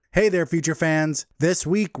Hey there, future fans. This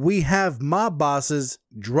week we have mob bosses,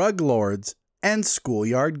 drug lords, and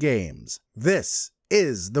schoolyard games. This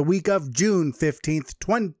is the week of June 15th,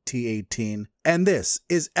 2018, and this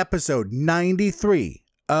is episode 93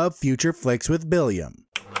 of Future Flicks with Billiam.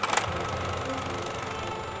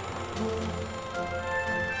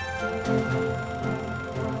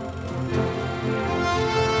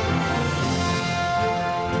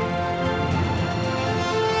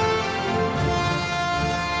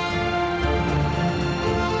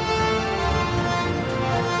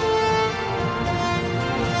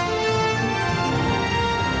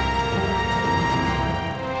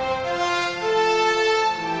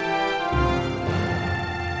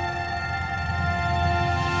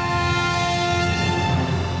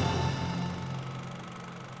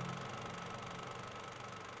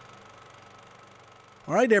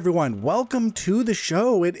 All right, everyone, welcome to the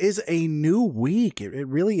show. It is a new week. It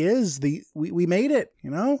really is. We made it,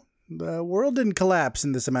 you know? The world didn't collapse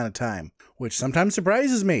in this amount of time, which sometimes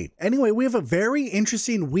surprises me. Anyway, we have a very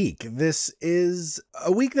interesting week. This is a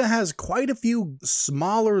week that has quite a few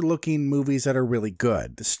smaller looking movies that are really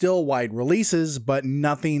good. Still wide releases, but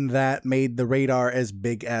nothing that made the radar as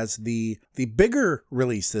big as the bigger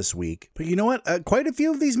release this week. But you know what? Quite a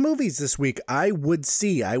few of these movies this week I would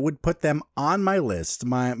put them on my list,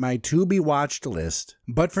 my to-be-watched list.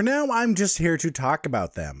 But for now, I'm just here to talk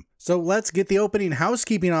about them. So let's get the opening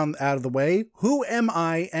housekeeping out of the way. Who am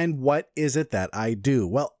I and what is it that I do?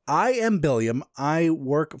 Well, I am Billiam. I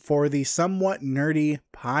work for the Somewhat Nerdy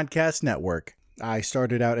Podcast Network. I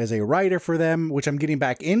started out as a writer for them, which I'm getting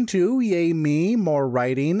back into. Yay me, more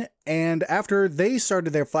writing. And after they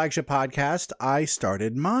started their flagship podcast, I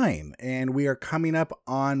started mine. And we are coming up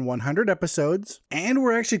on 100 episodes. And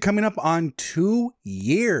we're actually coming up on 2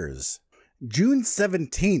 years. June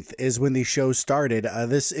 17th is when the show started.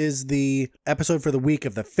 This is the episode for the week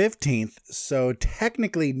of the 15th. So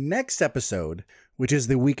technically next episode, which is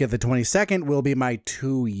the week of the 22nd, will be my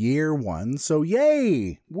 2-year one. So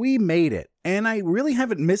yay, we made it. And I really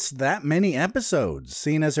haven't missed that many episodes.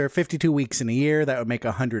 Seeing as there are 52 weeks in a year, that would make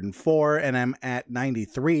 104, and I'm at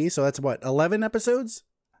 93. So that's what, 11 episodes?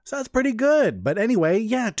 So that's pretty good. But anyway,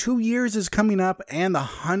 yeah, 2 years is coming up and the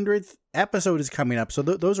 100th episode is coming up. So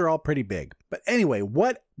those are all pretty big. But anyway,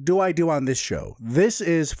 what do I do on this show? This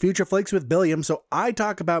is Future Flicks with Billiam. So I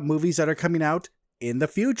talk about movies that are coming out in the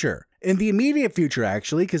future. In the immediate future,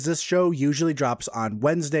 actually, because this show usually drops on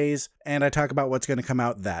Wednesdays. And I talk about what's going to come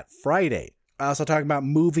out that Friday. I also talk about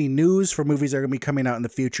movie news for movies that are going to be coming out in the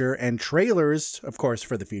future and trailers, of course,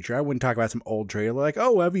 for the future. I wouldn't talk about some old trailer like,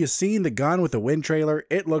 oh, have you seen the Gone with the Wind trailer?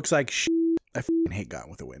 It looks like shit. I f***ing hate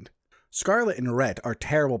Gone with the Wind. Scarlett and Rhett are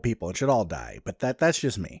terrible people and should all die, but that's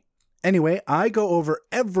just me. Anyway, I go over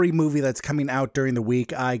every movie that's coming out during the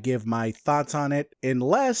week. I give my thoughts on it,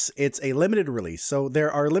 unless it's a limited release. So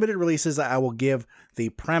there are limited releases that I will give the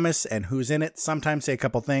premise and who's in it, sometimes say a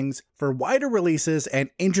couple things. For wider releases and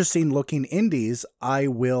interesting looking indies, I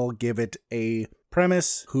will give it a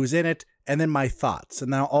premise, who's in it, and then my thoughts.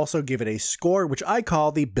 And then I'll also give it a score, which I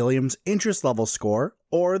call the Billiam's interest level score,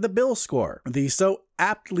 or the Bill score. The so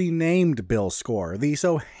aptly named Bill score, the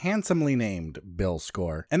so handsomely named Bill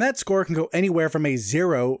score. And that score can go anywhere from a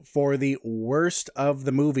 0 for the worst of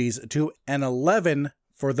the movies to an 11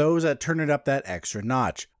 for those that turn it up that extra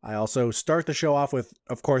notch. I also start the show off with,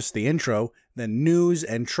 of course, the intro, then news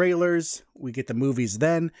and trailers. We get the movies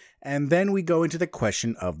then, and then we go into the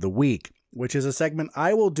question of the week, which is a segment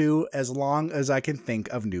I will do as long as I can think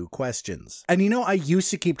of new questions. And you know, I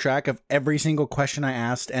used to keep track of every single question I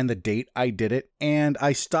asked and the date I did it, and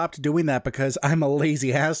I stopped doing that because I'm a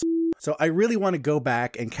lazy ass. So I really want to go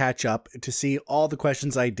back and catch up to see all the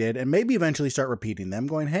questions I did and maybe eventually start repeating them,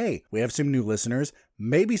 going, hey, we have some new listeners.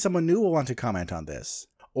 Maybe someone new will want to comment on this.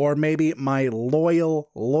 Or maybe my loyal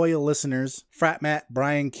listeners, Frat Matt,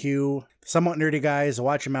 Brian Q, Somewhat Nerdy Guys,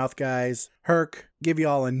 Watch Your Mouth Guys, Herc, give you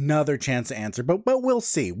all another chance to answer, but we'll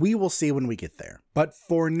see. We will see when we get there. But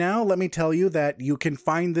for now, let me tell you that you can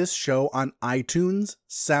find this show on iTunes,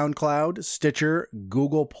 SoundCloud, Stitcher,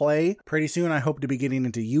 Google Play. Pretty soon, I hope to be getting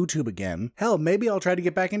into YouTube again. Hell, maybe I'll try to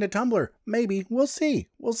get back into Tumblr. Maybe. We'll see.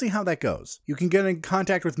 We'll see how that goes. You can get in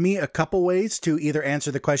contact with me a couple ways to either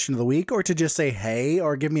answer the question of the week or to just say hey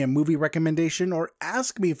or give me a movie recommendation or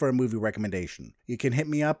ask me for a movie recommendation. You can hit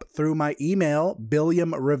me up through my email,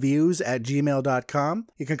 billiamreviews@gmail.com.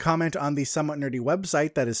 You can comment on the Somewhat Nerdy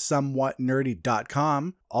website, that is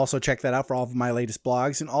somewhatnerdy.com. Also check that out for all of my latest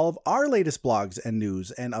blogs and all of our latest blogs and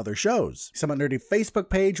news and other shows. Somewhat Nerdy Facebook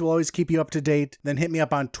page will always keep you up to date. Then hit me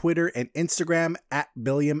up on Twitter and Instagram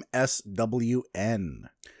 @BilliamSWN.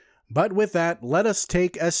 But with that, let us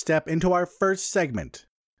take a step into our first segment,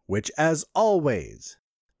 which, as always,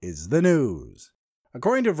 is the news.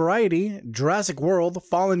 According to Variety, Jurassic World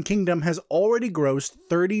Fallen Kingdom has already grossed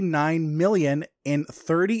 $39 million in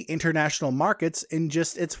 30 international markets in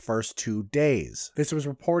just its first 2 days. This was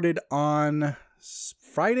reported on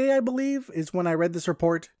Friday, I believe, is when I read this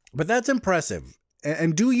report. But that's impressive.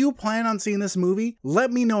 And do you plan on seeing this movie?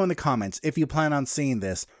 Let me know in the comments if you plan on seeing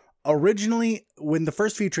this. Originally, when the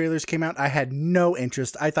first few trailers came out, I had no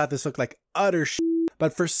interest. I thought this looked like utter shit.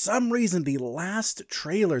 But for some reason, the last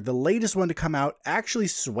trailer, the latest one to come out, actually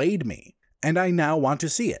swayed me. And I now want to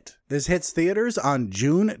see it. This hits theaters on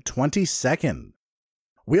June 22nd.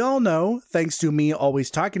 We all know, thanks to me always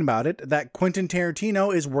talking about it, that Quentin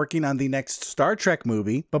Tarantino is working on the next Star Trek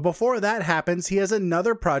movie. But before that happens, he has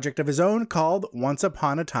another project of his own called Once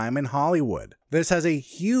Upon a Time in Hollywood. This has a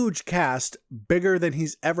huge cast, bigger than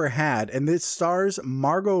he's ever had, and this stars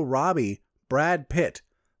Margot Robbie, Brad Pitt,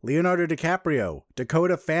 Leonardo DiCaprio,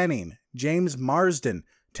 Dakota Fanning, James Marsden,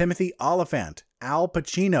 Timothy Olyphant, Al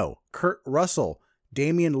Pacino, Kurt Russell,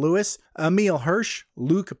 Damian Lewis, Emile Hirsch,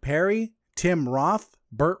 Luke Perry, Tim Roth,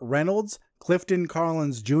 Burt Reynolds, Clifton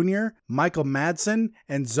Collins Jr., Michael Madsen,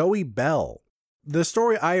 and Zoe Bell. The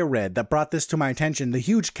story I read that brought this to my attention, the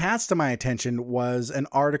huge cast to my attention, was an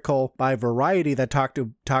article by Variety that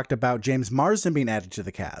talked about James Marsden being added to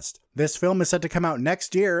the cast. This film is set to come out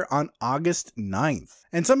next year on August 9th.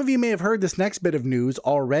 And some of you may have heard this next bit of news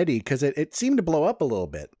already because it seemed to blow up a little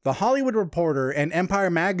bit. The Hollywood Reporter and Empire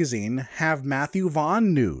Magazine have Matthew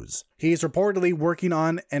Vaughn news. He is reportedly working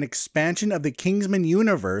on an expansion of the Kingsman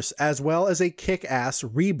universe as well as a kick-ass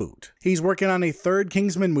reboot. He's working on a third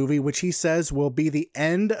Kingsman movie which he says will be the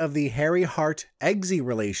end of the Harry Hart-Eggsy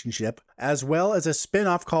relationship, as well as a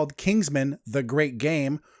spin-off called Kingsman: The Great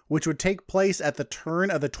Game, which would take place at the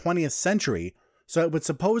turn of the 20th century, so it would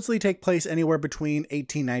supposedly take place anywhere between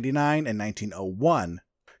 1899 and 1901,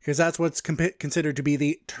 because that's what's considered to be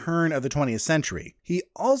the turn of the 20th century. He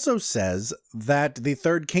also says that the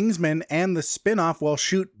third Kingsman and the spin-off will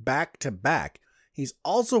shoot back to back. He's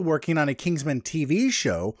also working on a Kingsman TV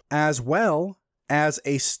show, as well as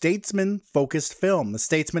a Statesman-focused film. The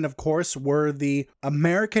Statesmen, of course, were the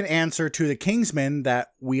American answer to the Kingsmen that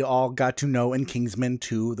we all got to know in Kingsman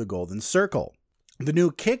 2: The Golden Circle. The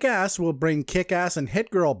new Kick-Ass will bring Kick-Ass and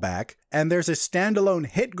Hit Girl back, and there's a standalone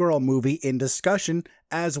Hit Girl movie in discussion,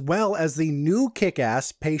 as well as the new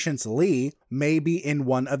Kick-Ass, Patience Lee, may be in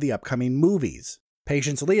one of the upcoming movies.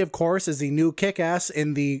 Patience Lee, of course, is the new Kick-Ass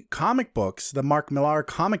in the comic books, the Mark Millar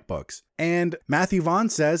comic books. And Matthew Vaughn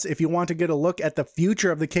says if you want to get a look at the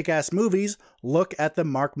future of the Kick-Ass movies, look at the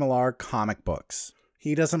Mark Millar comic books.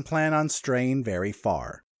 He doesn't plan on straying very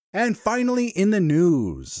far. And finally, in the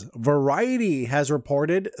news, Variety has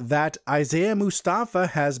reported that Isaiah Mustafa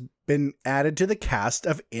has been added to the cast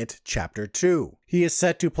of It Chapter 2. He is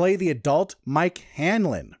set to play the adult Mike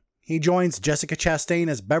Hanlon. He joins Jessica Chastain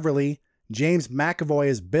as Beverly, James McAvoy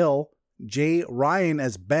as Bill, Jay Ryan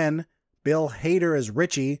as Ben, Bill Hader as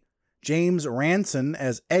Richie, James Ranson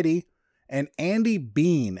as Eddie, and Andy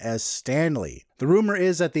Bean as Stanley. The rumor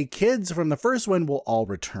is that the kids from the first one will all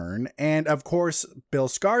return, and of course, Bill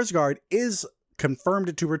Skarsgård is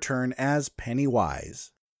confirmed to return as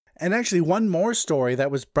Pennywise. And actually, one more story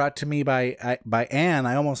that was brought to me by Anne,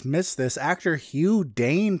 I almost missed this. Actor Hugh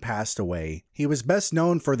Dane passed away. He was best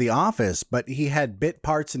known for The Office, but he had bit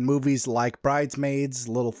parts in movies like Bridesmaids,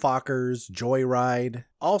 Little Fockers, Joyride.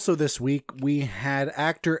 Also this week, we had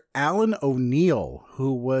actor Alan O'Neill,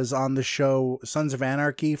 who was on the show Sons of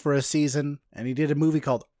Anarchy for a season, and he did a movie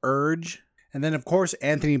called Urge. And then, of course,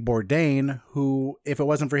 Anthony Bourdain, who, if it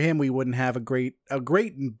wasn't for him, we wouldn't have a great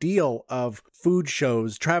deal of food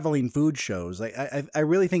shows, traveling food shows. I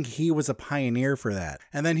really think he was a pioneer for that.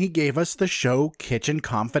 And then he gave us the show Kitchen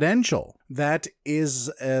Confidential. That is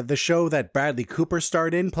the show that Bradley Cooper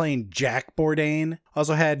starred in, playing Jack Bourdain.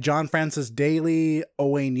 Also had John Francis Daley,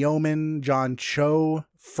 Owain Yeoman, John Cho,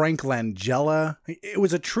 Frank Langella. It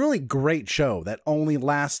was a truly great show that only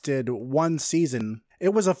lasted one season.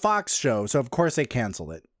 It was a Fox show, so of course they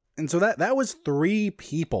canceled it. And so that was 3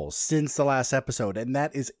 people since the last episode, and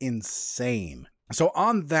that is insane. So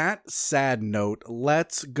on that sad note,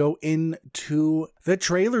 let's go into the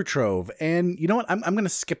trailer trove. And you know what? I'm going to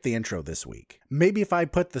skip the intro this week. Maybe if I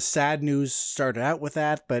put the sad news started out with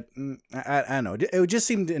that, but I don't know. It would just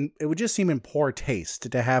seem in poor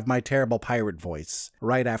taste to have my terrible pirate voice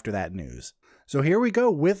right after that news. So here we go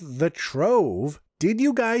with the trove. Did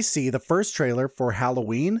you guys see the first trailer for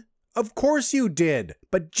Halloween? Of course you did,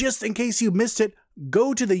 but just in case you missed it,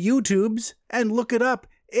 go to the YouTubes and look it up.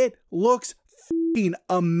 It looks f***ing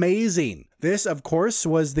amazing. This, of course,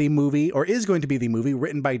 was the movie, or is going to be the movie,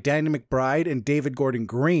 written by Danny McBride and David Gordon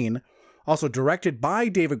Green, also directed by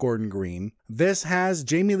David Gordon Green. This has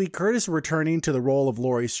Jamie Lee Curtis returning to the role of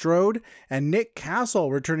Laurie Strode, and Nick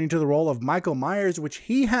Castle returning to the role of Michael Myers, which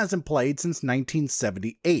he hasn't played since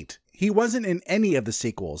 1978. He wasn't in any of the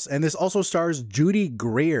sequels, and this also stars Judy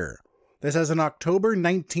Greer. This has an October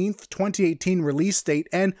 19th, 2018 release date,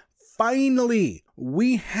 and finally,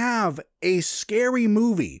 we have a scary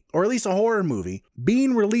movie, or at least a horror movie,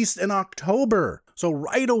 being released in October. So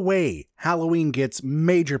right away, Halloween gets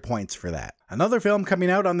major points for that. Another film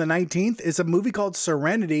coming out on the 19th is a movie called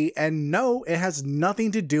Serenity, and no, it has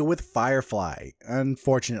nothing to do with Firefly,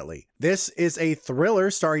 unfortunately. This is a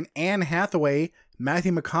thriller starring Anne Hathaway,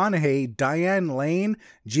 Matthew McConaughey, Diane Lane,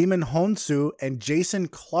 Jimin Honsu, and Jason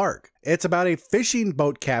Clarke. It's about a fishing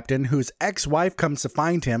boat captain whose ex-wife comes to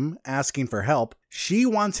find him, asking for help. She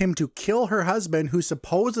wants him to kill her husband, who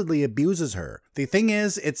supposedly abuses her. The thing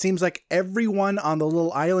is, it seems like everyone on the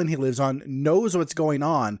little island he lives on knows what's going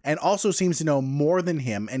on, and also seems to know more than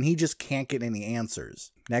him, and he just can't get any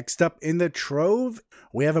answers. Next up in the trove,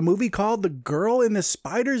 we have a movie called The Girl in the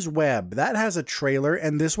Spider's Web. That has a trailer,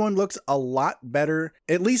 and this one looks a lot better,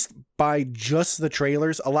 at least by just the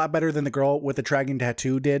trailers, a lot better than The Girl with the Dragon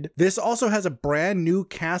Tattoo did. This also has a brand new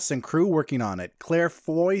cast and crew working on it. Claire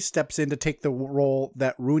Foy steps in to take the role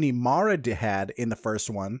that Rooney Mara had in the first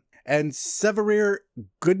one. And Severir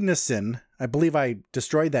Gudnason, I believe I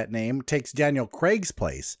destroyed that name, takes Daniel Craig's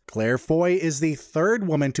place. Claire Foy is the third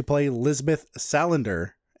woman to play Lisbeth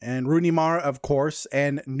Salander. And Rooney Mara, of course,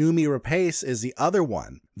 and Noomi Rapace is the other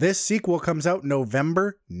one. This sequel comes out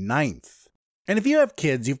November 9th. And if you have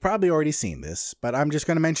kids, you've probably already seen this, but I'm just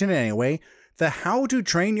going to mention it anyway. The How to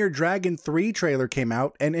Train Your Dragon 3 trailer came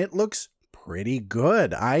out, and it looks pretty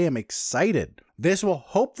good. I am excited. This will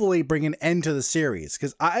hopefully bring an end to the series,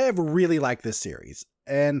 because I have really liked this series.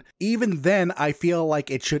 And even then, I feel like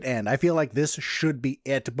it should end. I feel like this should be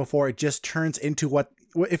it before it just turns into what,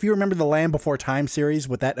 if you remember the Land Before Time series,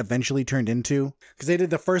 what that eventually turned into. Because they did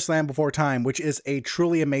the first Land Before Time, which is a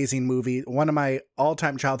truly amazing movie. One of my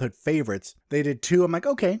all-time childhood favorites. They did 2. I'm like,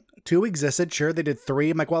 okay, 2 existed. Sure, they did 3.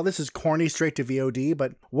 I'm like, well, this is corny straight to VOD,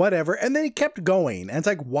 but whatever. And then it kept going. And it's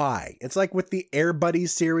like, why? It's like with the Air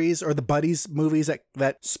Buddies series, or the Buddies movies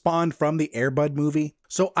that spawned from the Air Bud movie.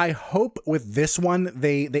 So I hope with this one,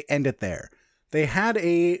 they end it there. They had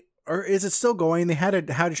or is it still going? They had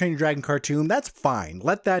a How to Train Your Dragon cartoon. That's fine.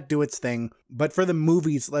 Let that do its thing. But for the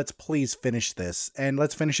movies, let's please finish this. And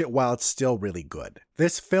let's finish it while it's still really good.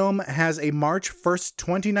 This film has a March 1st,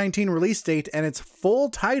 2019 release date, and its full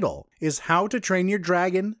title is How to Train Your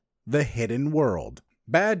Dragon: The Hidden World.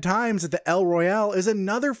 Bad Times at the El Royale is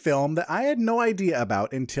another film that I had no idea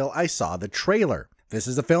about until I saw the trailer. This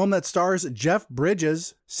is a film that stars Jeff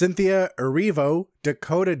Bridges, Cynthia Erivo,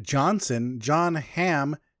 Dakota Johnson, John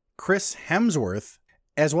Hamm, Chris Hemsworth,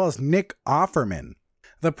 as well as Nick Offerman.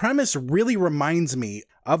 The premise really reminds me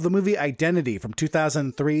of the movie Identity from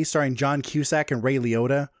 2003, starring John Cusack and Ray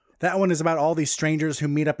Liotta. That one is about all these strangers who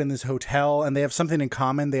meet up in this hotel, and they have something in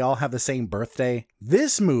common. They all have the same birthday.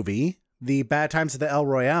 This movie, The Bad Times at the El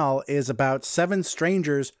Royale, is about 7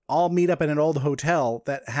 strangers all meet up in an old hotel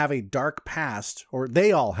that have a dark past, or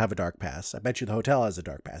they all have a dark past. I bet you the hotel has a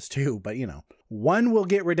dark past too, but you know. One will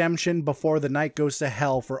get redemption before the night goes to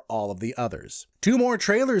hell for all of the others. 2 more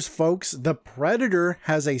trailers, folks. The Predator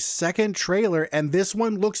has a second trailer, and this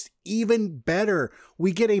one looks even better.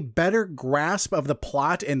 We get a better grasp of the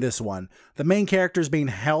plot in this one. The main character is being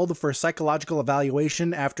held for psychological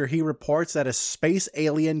evaluation after he reports that a space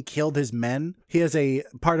alien killed his men. He is a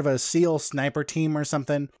part of a SEAL sniper team or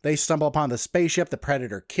something. They stumble upon the spaceship. The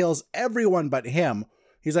Predator kills everyone but him.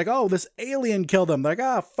 He's like, oh, this alien killed him. They're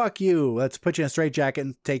like, fuck you. Let's put you in a straitjacket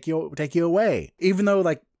and take you away. Even though,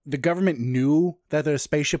 like, the government knew that the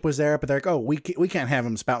spaceship was there, but they're like, oh, we can't have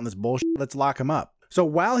him spouting this bullshit. Let's lock him up. So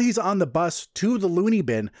while he's on the bus to the loony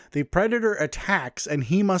bin, the Predator attacks, and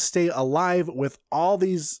he must stay alive with all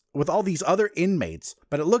these other inmates.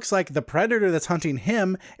 But it looks like the Predator that's hunting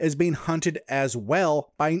him is being hunted as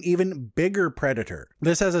well by an even bigger Predator.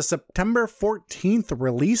 This has a September 14th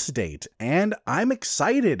release date, and I'm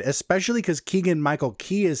excited, especially because Keegan-Michael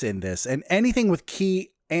Key is in this, and anything with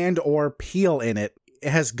Key and or Peele in it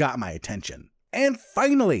has got my attention. And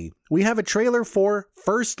finally, we have a trailer for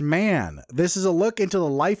First Man. This is a look into the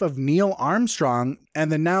life of Neil Armstrong and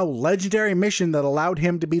the now legendary mission that allowed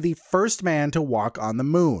him to be the first man to walk on the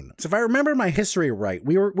moon. So if I remember my history right,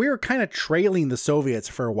 we were kind of trailing the Soviets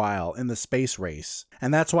for a while in the space race.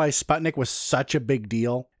 And that's why Sputnik was such a big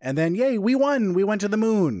deal. And then, yay, we won! We went to the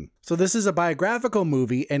moon! So this is a biographical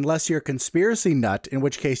movie, unless you're a conspiracy nut, in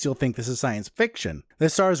which case you'll think this is science fiction.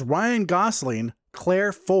 This stars Ryan Gosling,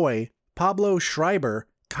 Claire Foy, Pablo Schreiber,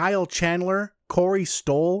 Kyle Chandler, Corey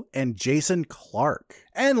Stoll, and Jason Clarke.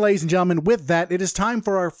 And ladies and gentlemen, with that, it is time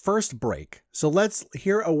for our first break. So let's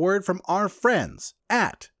hear a word from our friends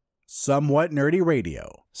at Somewhat Nerdy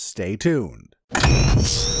Radio. Stay tuned.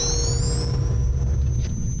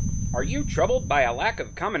 Are you troubled by a lack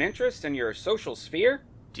of common interest in your social sphere?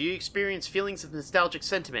 Do you experience feelings of nostalgic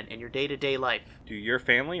sentiment in your day-to-day life? Do your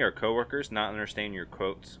family or coworkers not understand your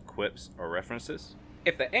quotes, quips, or references?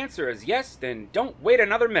 If the answer is yes, then don't wait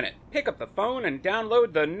another minute. Pick up the phone and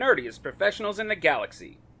download the nerdiest professionals in the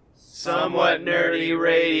galaxy. Somewhat Nerdy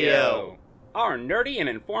Radio. Our nerdy and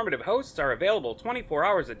informative hosts are available 24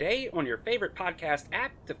 hours a day on your favorite podcast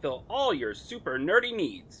app to fill all your super nerdy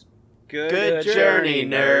needs. Good journey,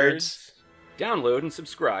 nerds. Download and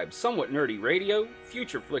subscribe Somewhat Nerdy Radio,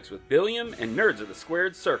 Future Flicks with Billiam, and Nerds of the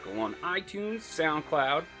Squared Circle on iTunes,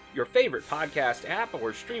 SoundCloud, your favorite podcast app,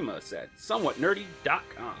 or stream us at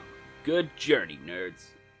somewhatnerdy.com. Good journey, nerds.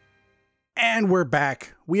 And we're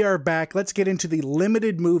back. We are back. Let's get into the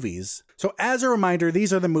limited movies. So as a reminder,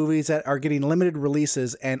 these are the movies that are getting limited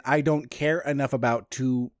releases and I don't care enough about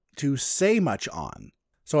to say much on.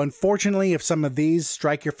 So unfortunately, if some of these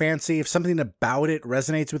strike your fancy, if something about it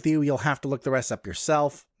resonates with you, you'll have to look the rest up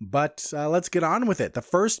yourself. But let's get on with it. The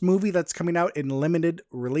first movie that's coming out in limited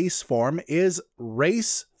release form is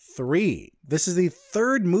Race 3. This is the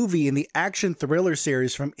third movie in the action thriller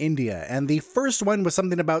series from India, and the first one was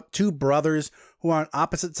something about two brothers who are on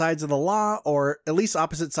opposite sides of the law, or at least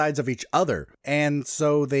opposite sides of each other, and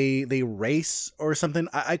so they race or something.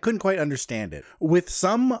 I couldn't quite understand it. With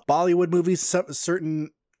some Bollywood movies, certain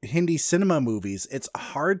Hindi cinema movies, it's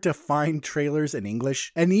hard to find trailers in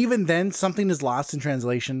English, and even then something is lost in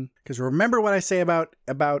translation. Because remember what I say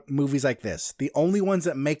about movies like this, the only ones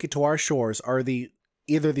that make it to our shores are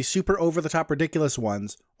either the super over-the-top ridiculous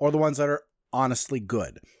ones or the ones that are honestly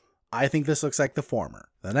good. I think this looks like the former.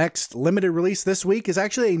 The next limited release this week is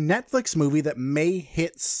actually a Netflix movie that may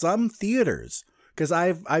hit some theaters, because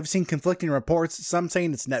I've seen conflicting reports, some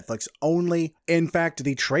saying it's Netflix only. In fact,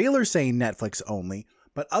 the trailer saying Netflix only,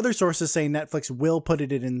 but other sources say Netflix will put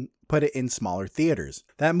it in smaller theaters.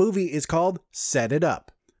 That movie is called Set It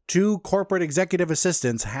Up. Two corporate executive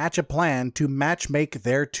assistants hatch a plan to matchmake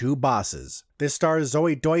their two bosses. This stars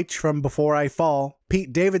Zoe Deutsch from Before I Fall,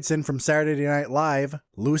 Pete Davidson from Saturday Night Live,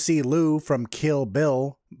 Lucy Liu from Kill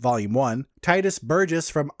Bill, Volume 1, Titus Burgess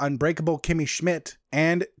from Unbreakable Kimmy Schmidt,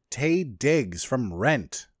 and Taye Diggs from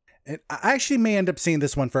Rent. And I actually may end up seeing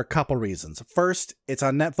this one for a couple reasons. First, it's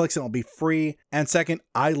on Netflix and it'll be free. And second,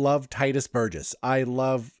 I love Titus Burgess. I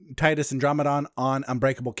love Titus Andromedon on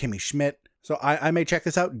Unbreakable Kimmy Schmidt. So I may check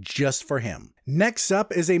this out just for him. Next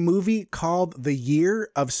up is a movie called The Year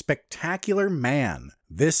of Spectacular Man.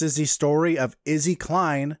 This is the story of Izzy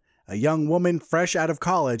Klein, a young woman fresh out of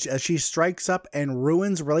college, as she strikes up and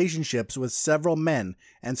ruins relationships with several men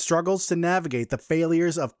and struggles to navigate the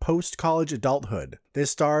failures of post-college adulthood. This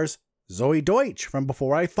stars Zoe Deutsch from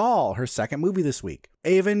Before I Fall, her second movie this week,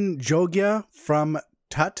 Avan Jogia from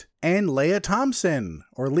Tut, and Leah Thompson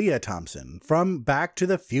from Back to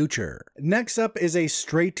the Future. Next up is a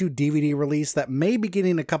straight-to-DVD release that may be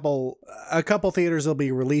getting a couple theaters will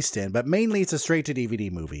be released in, but mainly it's a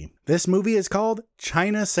straight-to-DVD movie. This movie is called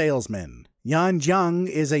China Salesman. Yan Jiang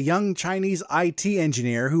is a young Chinese IT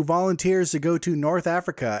engineer who volunteers to go to North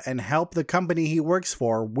Africa and help the company he works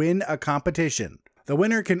for win a competition. The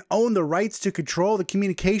winner can own the rights to control the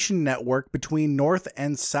communication network between North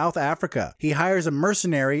and South Africa. He hires a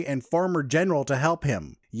mercenary and former general to help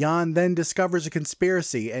him. Yan then discovers a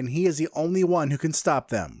conspiracy, and he is the only one who can stop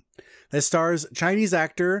them. This stars Chinese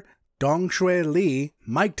actor Dong Shui Li,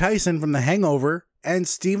 Mike Tyson from The Hangover, and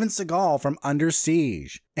Steven Seagal from Under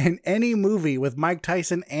Siege. And any movie with Mike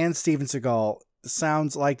Tyson and Steven Seagal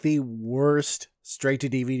sounds like the worst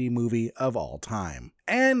straight-to-DVD movie of all time.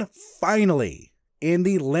 And finally, in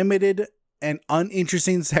the limited and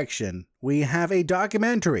uninteresting section, we have a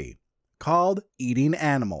documentary called Eating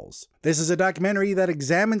Animals. This is a documentary that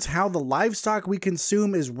examines how the livestock we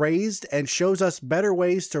consume is raised and shows us better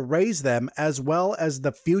ways to raise them, as well as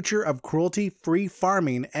the future of cruelty-free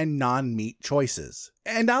farming and non-meat choices.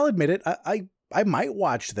 And I'll admit it, I might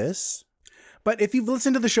watch this. But if you've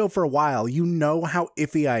listened to the show for a while, you know how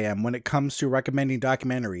iffy I am when it comes to recommending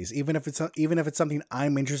documentaries. Even if it's something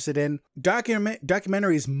I'm interested in,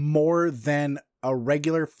 documentaries more than a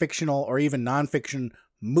regular fictional or even nonfiction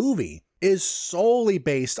movie is solely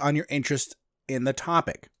based on your interest in the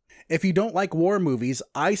topic. If you don't like war movies,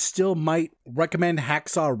 I still might recommend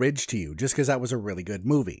Hacksaw Ridge to you just because that was a really good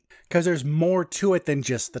movie. Because there's more to it than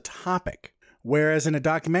just the topic. Whereas in a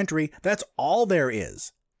documentary, that's all there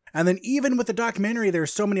is. And then even with the documentary, there are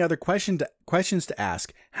so many other questions to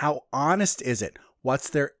ask. How honest is it? What's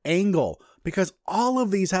their angle? Because all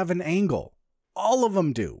of these have an angle. All of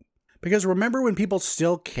them do. Because remember when people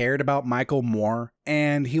still cared about Michael Moore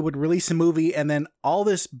and he would release a movie and then all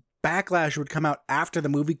this backlash would come out after the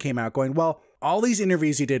movie came out going, well, all these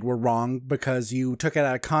interviews you did were wrong because you took it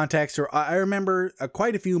out of context. Or I remember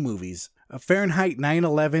quite a few movies, Fahrenheit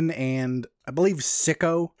 9/11 and I believe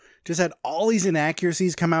Sicko, just had all these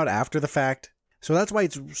inaccuracies come out after the fact. So that's why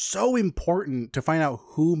it's so important to find out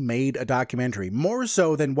who made a documentary, more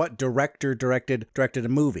so than what director directed a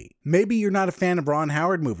movie. Maybe you're not a fan of Ron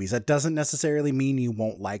Howard movies. That doesn't necessarily mean you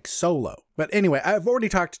won't like Solo. But anyway, I've already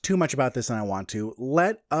talked too much about this and I want to.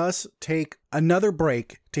 Let us take another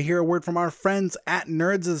break to hear a word from our friends at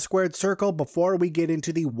Nerds of the Squared Circle before we get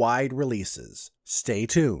into the wide releases. Stay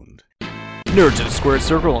tuned. Nerds of the Squared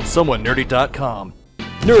Circle on SomewhatNerdy.com.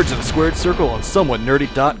 Nerds of the Squared Circle on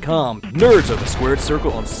SomewhatNerdy.com. Nerds of the Squared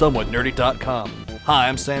Circle on SomewhatNerdy.com. Hi,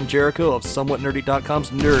 I'm Sam Jericho of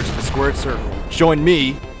SomewhatNerdy.com's Nerds of the Squared Circle. Join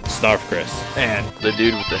me, Snarf Chris. and The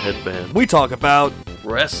dude with the headband. we talk about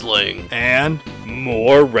Wrestling. and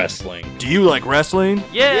More wrestling. do you like wrestling?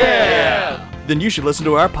 Yeah! Then you should listen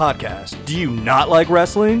to our podcast. Do you not like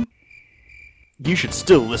wrestling? You should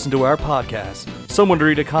still listen to our podcast.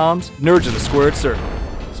 SomewhatNerdy.com's Nerds of the Squared Circle.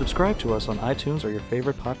 Subscribe to us on iTunes or your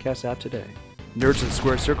favorite podcast app today. Nerds of the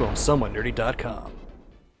Squared Circle on SomewhatNerdy.com.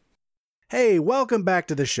 Hey, welcome back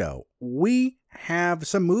to the show. We have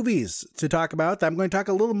some movies to talk about that I'm going to talk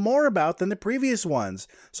a little more about than the previous ones.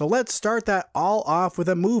 So let's start that all off with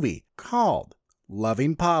a movie called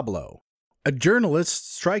Loving Pablo. A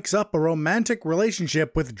journalist strikes up a romantic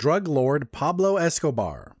relationship with drug lord Pablo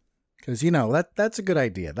Escobar. Because, you know, that's a good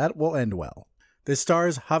idea. That will end well. This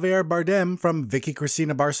stars Javier Bardem from Vicky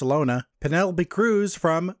Cristina Barcelona, Penelope Cruz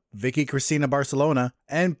from Vicky Cristina Barcelona,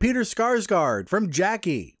 and Peter Skarsgård from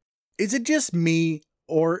Jackie. Is it just me,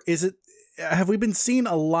 or have we been seeing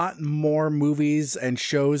a lot more movies and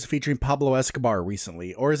shows featuring Pablo Escobar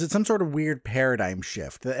recently? Or is it some sort of weird paradigm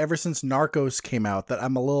shift that ever since Narcos came out that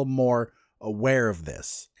I'm a little more aware of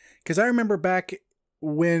this? Because I remember back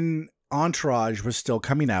when Entourage was still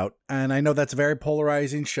coming out, and I know that's a very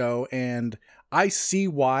polarizing show, and I see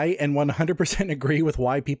why and 100% agree with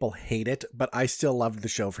why people hate it, but I still loved the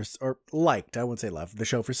show the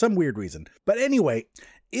show for some weird reason. But anyway,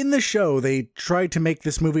 in the show, they tried to make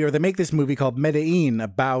this movie, or they make this movie called Medellin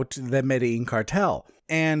about the Medellin cartel.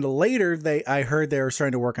 And later, I heard they were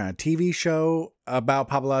starting to work on a TV show about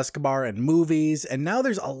Pablo Escobar and movies, and now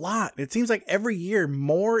there's a lot. It seems like every year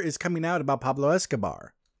more is coming out about Pablo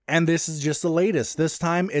Escobar. And this is just the latest. This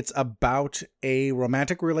time it's about a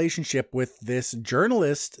romantic relationship with this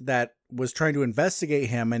journalist that was trying to investigate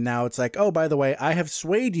him. And now it's like, oh, by the way, I have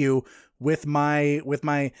swayed you with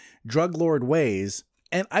my drug lord ways.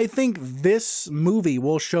 And I think this movie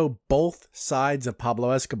will show both sides of Pablo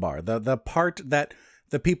Escobar. The part that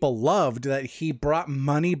the people loved, that he brought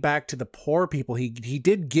money back to the poor people. He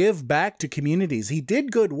did give back to communities. He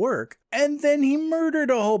did good work. And then he murdered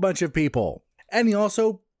a whole bunch of people. And he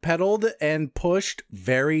also peddled and pushed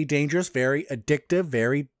very dangerous, very addictive,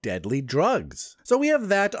 very deadly drugs. So we have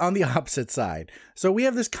that on the opposite side. So we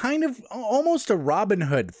have this kind of almost a Robin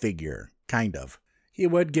Hood figure, kind of. He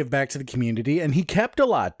would give back to the community, and he kept a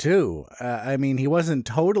lot too. I mean, he wasn't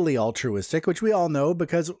totally altruistic, which we all know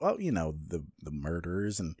because, well, you know, the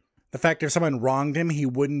murders and the fact if someone wronged him, he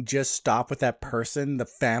wouldn't just stop with that person. The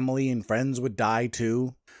family and friends would die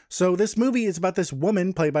too. So this movie is about this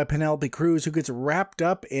woman played by Penelope Cruz who gets wrapped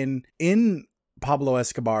up in Pablo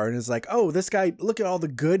Escobar and is like, oh, this guy, look at all the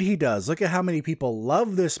good he does. Look at how many people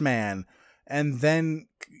love this man. And then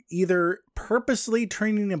either purposely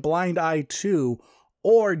turning a blind eye to,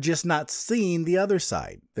 or just not seeing the other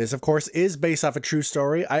side. This, of course, is based off a true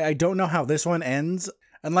story. I don't know how this one ends.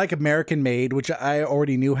 Unlike American Made, which I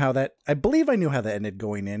already knew I believe I knew how that ended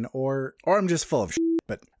going in, or I'm just full of shit.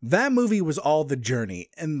 But that movie was all the journey.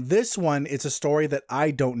 And this one, it's a story that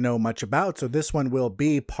I don't know much about. So this one will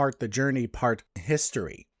be part the journey, part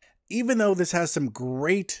history. Even though this has some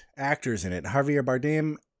great actors in it, Javier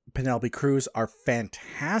Bardem, Penelope Cruz are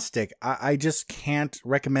fantastic. I just can't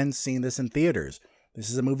recommend seeing this in theaters. This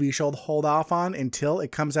is a movie you should hold off on until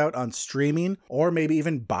it comes out on streaming, or maybe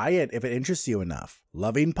even buy it if it interests you enough.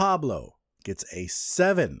 Loving Pablo gets a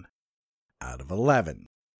 7 out of 11.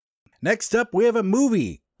 Next up, we have a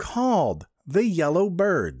movie called The Yellow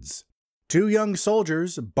Birds. Two young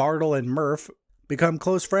soldiers, Bartle and Murph, become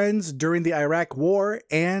close friends during the Iraq War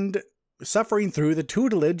and suffering through the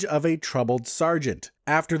tutelage of a troubled sergeant.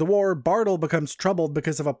 After the war, Bartle becomes troubled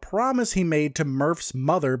because of a promise he made to Murph's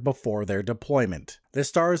mother before their deployment. This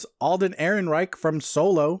stars Alden Ehrenreich from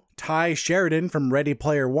Solo, Ty Sheridan from Ready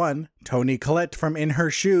Player One, Toni Collette from In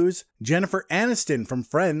Her Shoes, Jennifer Aniston from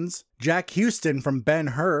Friends, Jack Houston from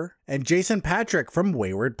Ben-Hur, and Jason Patric from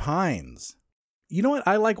Wayward Pines. You know what?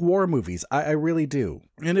 I like war movies. I really do.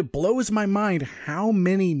 And it blows my mind how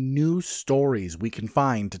many new stories we can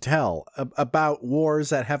find to tell about wars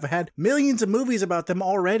that have had millions of movies about them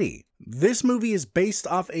already. This movie is based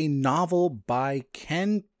off a novel by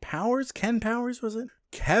Ken Powers? Ken Powers, was it?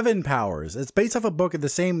 Kevin Powers. It's based off a book of the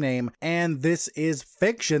same name, and this is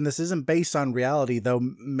fiction. This isn't based on reality, though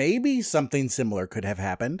maybe something similar could have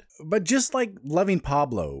happened. But just like Loving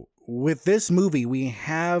Pablo, with this movie, we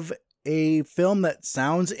have a film that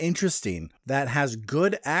sounds interesting, that has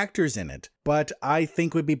good actors in it, but I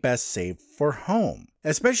think would be best saved for home.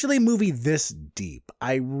 Especially a movie this deep.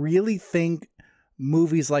 I really think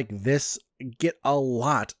movies like this get a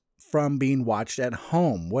lot from being watched at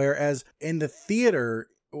home, whereas in the theater,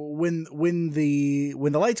 when the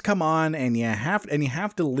lights come on and you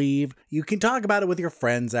have to leave, you can talk about it with your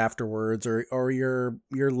friends afterwards, or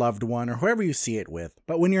your loved one, or whoever you see it with.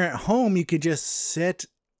 But when you're at home, you could just sit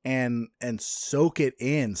and soak it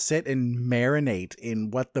in, sit and marinate in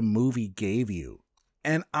what the movie gave you.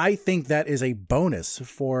 And I think that is a bonus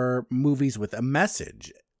for movies with a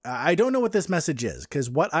message. I don't know what this message is, because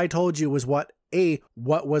what I told you was what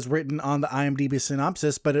was written on the IMDb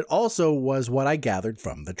synopsis, but it also was what I gathered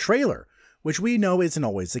from the trailer, which we know isn't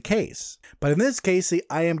always the case. But in this case, the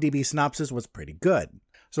IMDb synopsis was pretty good.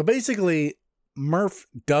 So basically, Murph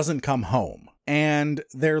doesn't come home, and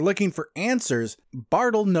they're looking for answers.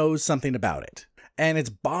 Bartle knows something about it, and it's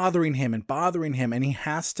bothering him, and he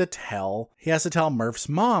has to tell Murph's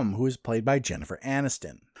mom, who is played by Jennifer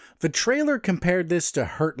Aniston. The trailer compared this to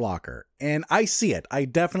Hurt Locker, and I see it. I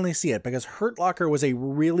definitely see it, because Hurt Locker was a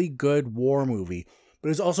really good war movie, but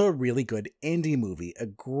it was also a really good indie movie, a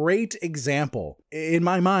great example, in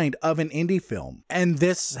my mind, of an indie film. And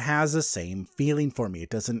this has the same feeling for me. It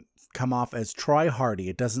doesn't come off as try-hardy.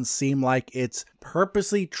 It doesn't seem like it's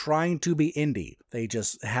purposely trying to be indie. They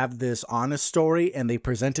just have this honest story and they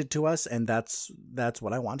present it to us, and that's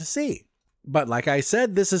what I want to see. But like I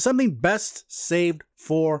said, this is something best saved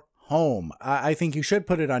for home. I think you should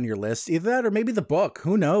put it on your list. Either that or maybe the book.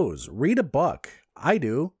 Who knows? Read a book. I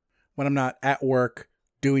do when I'm not at work,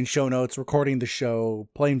 doing show notes, recording the show,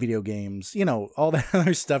 playing video games, all that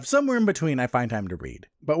other stuff. Somewhere in between, I find time to read.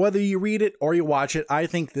 But whether you read it or you watch it, I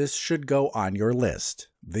think this should go on your list.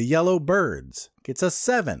 The Yellow Birds gets a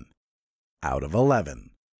 7 out of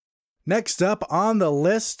 11. Next up on the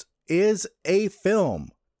list is a film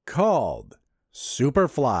called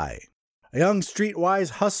Superfly. A young streetwise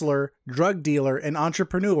hustler, drug dealer, and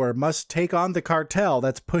entrepreneur must take on the cartel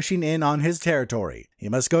that's pushing in on his territory. He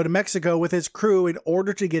must go to Mexico with his crew in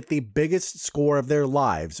order to get the biggest score of their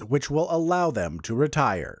lives, which will allow them to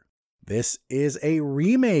retire. This is a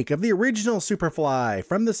remake of the original Superfly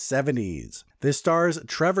from the 70s. This stars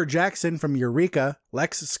Trevor Jackson from Eureka,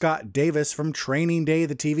 Lex Scott Davis from Training Day,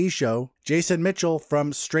 the TV show, Jason Mitchell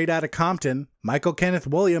from Straight Outta Compton, Michael Kenneth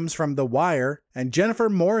Williams from The Wire, and Jennifer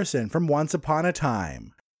Morrison from Once Upon a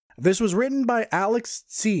Time. This was written by Alex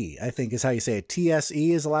Tse, I think is how you say it.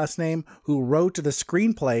 T-S-E is the last name, who wrote the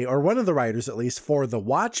screenplay, or one of the writers at least, for The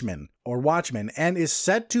Watchmen, and is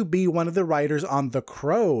set to be one of the writers on The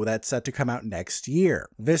Crow that's set to come out next year.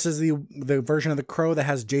 This is the version of The Crow that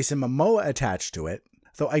has Jason Momoa attached to it,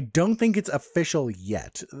 though I don't think it's official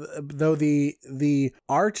yet. Though the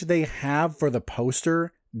art they have for the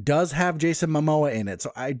poster does have Jason Momoa in it, so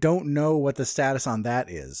I don't know what the status on that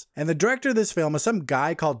is. And the director of this film is some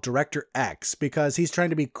guy called Director X, because he's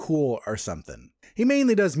trying to be cool or something. He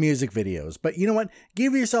mainly does music videos, but you know what?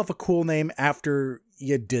 Give yourself a cool name after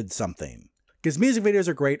you did something. Because music videos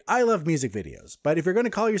are great. I love music videos. But if you're going to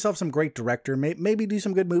call yourself some great director, maybe do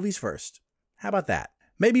some good movies first. How about that?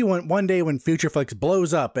 Maybe one day when FutureFlix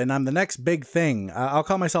blows up and I'm the next big thing, I'll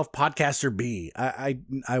call myself Podcaster B.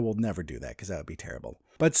 I will never do that, because that would be terrible.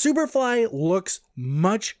 But Superfly looks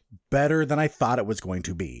much better than I thought it was going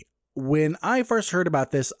to be. When I first heard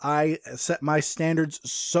about this, I set my standards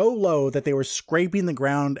so low that they were scraping the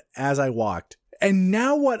ground as I walked. And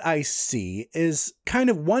now what I see is kind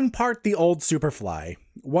of one part the old Superfly,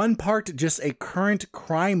 one part just a current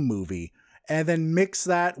crime movie, and then mix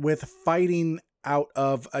that with fighting out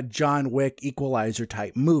of a John Wick Equalizer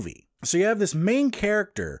type movie. So you have this main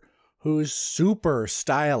character who's super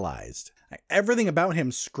stylized. Everything about him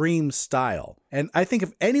screams style. And I think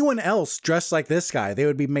if anyone else dressed like this guy, they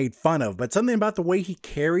would be made fun of. But something about the way he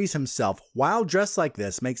carries himself while dressed like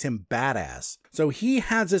this makes him badass. So he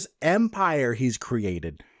has this empire he's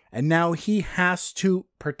created. And now he has to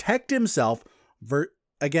protect himself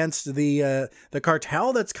against the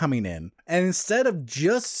cartel that's coming in. And instead of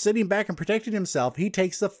just sitting back and protecting himself, he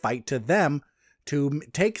takes the fight to them to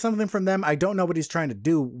take something from them. I don't know what he's trying to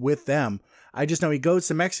do with them. I just know he goes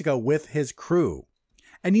to Mexico with his crew.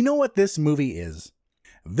 And you know what this movie is?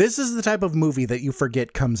 This is the type of movie that you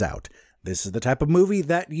forget comes out. This is the type of movie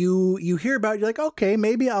that you hear about. You're like, okay,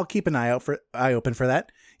 maybe I'll keep an eye open for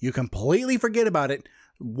that. You completely forget about it.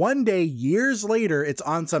 One day, years later, it's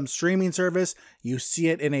on some streaming service. You see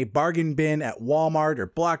it in a bargain bin at Walmart or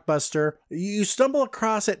Blockbuster. You stumble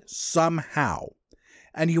across it somehow.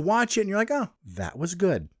 And you watch it and you're like, oh, that was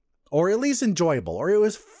good. Or at least enjoyable, or it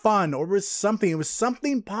was fun, or it was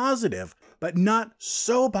something positive, but not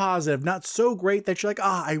so positive, not so great that you're like,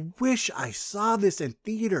 I wish I saw this in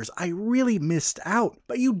theaters. I really missed out.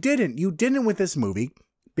 But you didn't. You didn't with this movie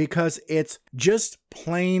because it's just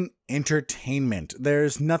plain entertainment.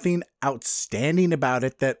 There's nothing outstanding about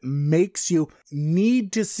it that makes you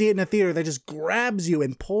need to see it in a theater that just grabs you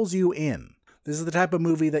and pulls you in. This is the type of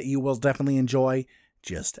movie that you will definitely enjoy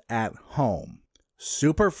just at home.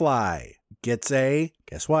 Superfly gets a,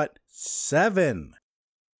 guess what, 7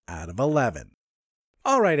 out of 11.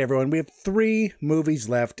 All right, everyone, we have 3 movies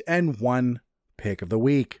left and 1 pick of the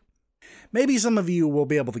week. Maybe some of you will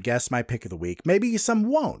be able to guess my pick of the week. Maybe some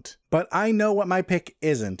won't, but I know what my pick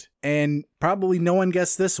isn't, and probably no one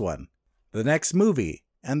guessed this one. The next movie,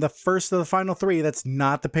 and the first of the final 3 that's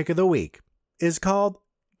not the pick of the week, is called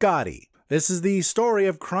Gotti. This is the story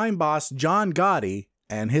of crime boss John Gotti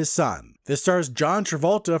and his son. This stars John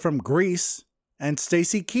Travolta from Grease and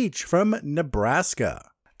Stacy Keach from Nebraska.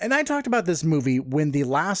 And I talked about this movie when the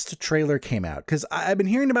last trailer came out, because I've been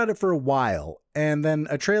hearing about it for a while, and then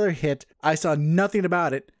a trailer hit, I saw nothing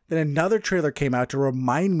about it, then another trailer came out to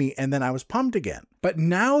remind me, and then I was pumped again. But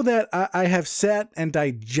now that I have sat and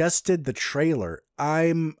digested the trailer,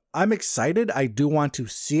 I'm excited. I do want to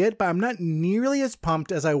see it, but I'm not nearly as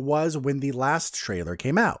pumped as I was when the last trailer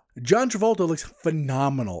came out. John Travolta looks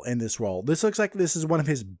phenomenal in this role. This looks like this is one of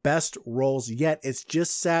his best roles yet. It's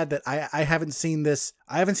just sad that I haven't seen this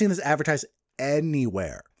advertised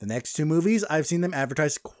anywhere. The next 2 movies, I've seen them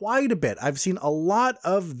advertised quite a bit. I've seen a lot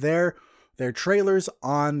of their trailers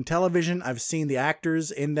on television. I've seen the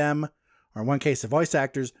actors in them, or in one case, the voice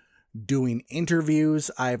actors, doing interviews.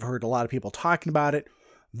 I've heard a lot of people talking about it.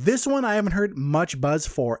 This one I haven't heard much buzz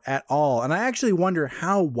for at all, and I actually wonder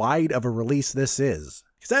how wide of a release this is.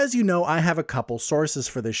 Because as you know, I have a couple sources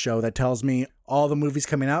for this show that tells me all the movies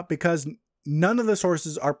coming out, because none of the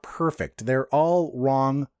sources are perfect. They're all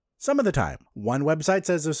wrong some of the time. One website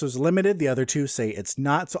says this was limited, the other 2 say it's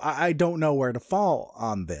not, so I don't know where to fall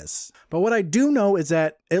on this. But what I do know is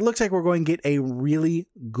that it looks like we're going to get a really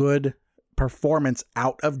good performance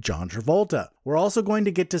out of John Travolta. We're also going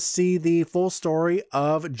to get to see the full story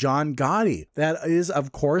of John Gotti. That is,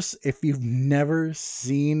 of course, if you've never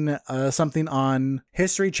seen something on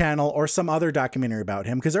History Channel or some other documentary about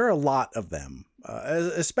him, because there are a lot of them.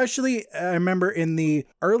 Especially, I remember in the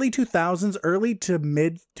early 2000s, early to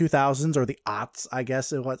mid 2000s, or the aughts, I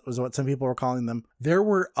guess was what some people were calling them. There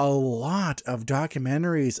were a lot of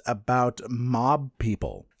documentaries about mob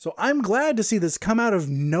people. So I'm glad to see this come out of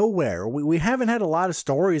nowhere. We haven't had a lot of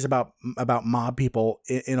stories about mob people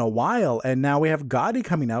in a while, and now we have Gotti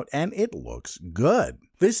coming out, and it looks good.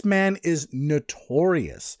 This man is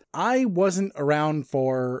notorious. I wasn't around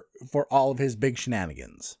for all of his big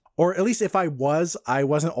shenanigans. Or at least if I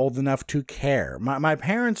wasn't old enough to care. My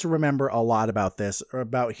parents remember a lot about this, or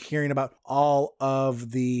about hearing about all of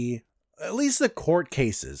at least the court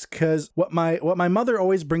cases. Because what my mother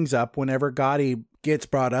always brings up whenever Gotti gets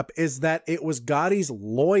brought up is that it was Gotti's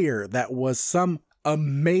lawyer that was some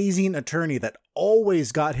amazing attorney that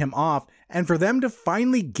always got him off. And for them to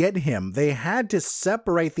finally get him, they had to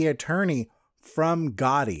separate the attorney from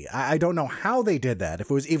Gotti. I don't know how they did that,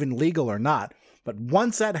 if it was even legal or not. But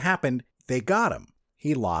once that happened, they got him.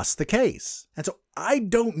 he lost the case. And so I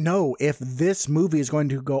don't know if this movie is going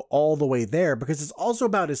to go all the way there, because it's also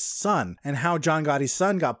about his son and how John Gotti's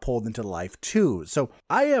son got pulled into life too. So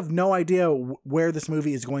I have no idea where this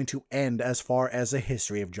movie is going to end as far as the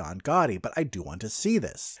history of John Gotti, but I do want to see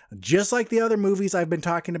this. Just like the other movies I've been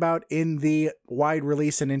talking about in the wide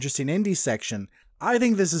release and interesting indie section, I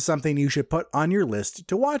think this is something you should put on your list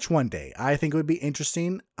to watch one day. I think it would be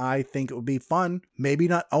interesting. I think it would be fun. Maybe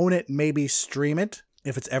not own it, maybe stream it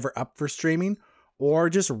if it's ever up for streaming, or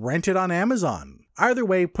just rent it on Amazon. Either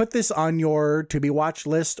way, put this on your to be watched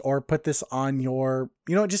list, or put this on your,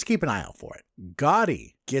 just keep an eye out for it.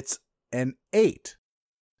 Gotti gets an 8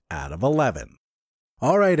 out of 11.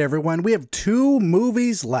 All right, everyone, we have 2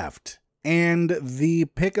 movies left, and the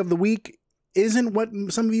pick of the week isn't what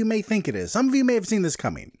some of you may think it is. Some of you may have seen this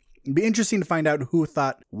coming. It'd be interesting to find out who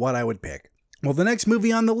thought what I would pick. Well, the next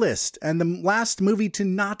movie on the list, and the last movie to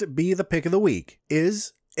not be the pick of the week,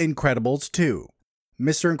 is Incredibles 2.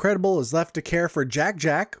 Mr. Incredible is left to care for Jack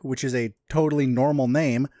Jack, which is a totally normal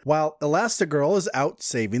name, while Elastigirl is out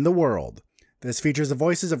saving the world. This features the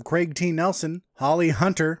voices of Craig T. Nelson, Holly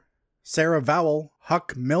Hunter, Sarah Vowell,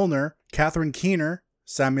 Huck Milner, Catherine Keener,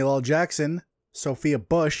 Samuel L. Jackson, Sophia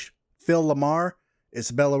Bush, Phil Lamar,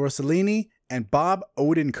 Isabella Rossellini, and Bob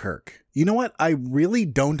Odenkirk. You know what? I really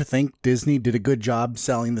don't think Disney did a good job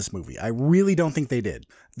selling this movie. I really don't think they did.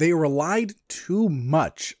 They relied too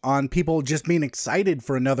much on people just being excited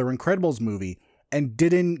for another Incredibles movie and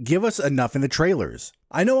didn't give us enough in the trailers.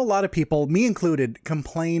 I know a lot of people, me included,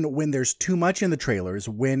 complain when there's too much in the trailers,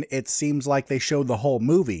 when it seems like they showed the whole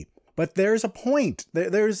movie. But there's a point.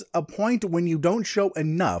 There's a point when you don't show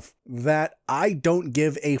enough that I don't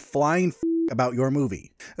give a flying about your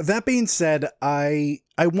movie. That being said, I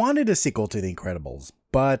wanted a sequel to The Incredibles,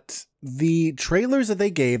 but the trailers that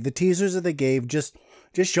they gave, the teasers that they gave, just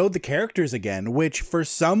showed the characters again, which for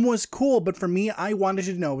some was cool, but for me, I wanted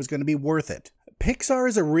to know it was going to be worth it. Pixar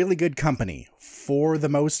is a really good company, for the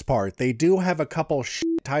most part. They do have a couple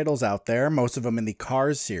titles out there, most of them in the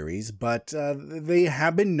Cars series, but they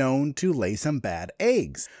have been known to lay some bad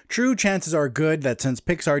eggs. True, chances are good that since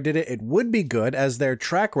Pixar did it, it would be good, as their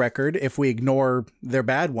track record, if we ignore their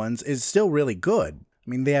bad ones, is still really good. I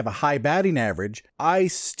mean, they have a high batting average. I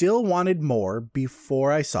still wanted more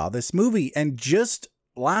before I saw this movie, and just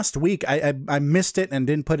last week, I missed it and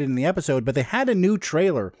didn't put it in the episode, but they had a new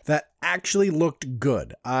trailer that actually looked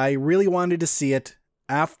good. I really wanted to see it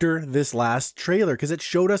after this last trailer because it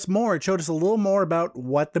showed us more. It showed us a little more about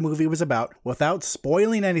what the movie was about without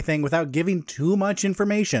spoiling anything, without giving too much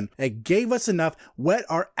information. It gave us enough, whet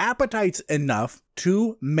our appetites enough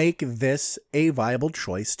to make this a viable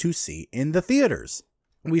choice to see in the theaters.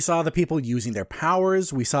 We saw the people using their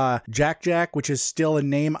powers. We saw Jack Jack, which is still a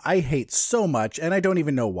name I hate so much, and I don't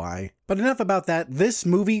even know why. But enough about that. This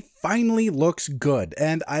movie finally looks good,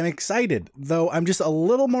 and I'm excited, though I'm just a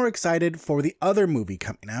little more excited for the other movie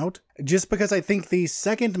coming out, just because I think the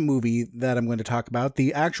second movie that I'm going to talk about,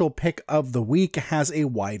 the actual pick of the week, has a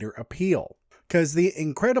wider appeal. Because The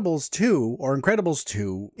Incredibles 2, or Incredibles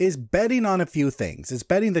 2, is betting on a few things. It's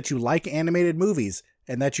betting that you like animated movies,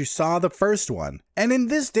 and that you saw the first one. And in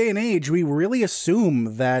this day and age, we really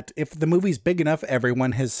assume that if the movie's big enough,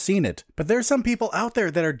 everyone has seen it. But there are some people out there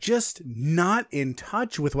that are just not in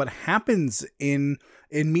touch with what happens in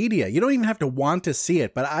media. You don't even have to want to see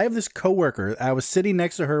it. But I have this coworker. I was sitting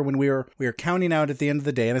next to her when we were counting out at the end of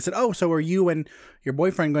the day, and I said, "Oh, so are you and your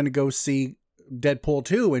boyfriend going to go see Deadpool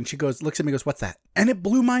 2? And she looks at me and goes, "What's that?" And it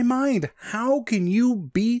blew my mind. How can you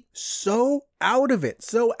be so out of it,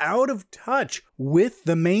 so out of touch with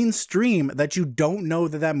the mainstream that you don't know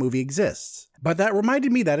that movie exists? But that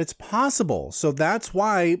reminded me that it's possible. So that's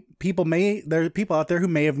why there are people out there who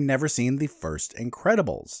may have never seen the first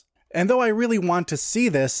Incredibles. And though I really want to see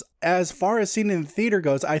this, as far as seeing it in the theater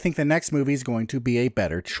goes, I think the next movie is going to be a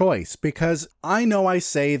better choice. Because I know I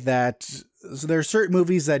say that there are certain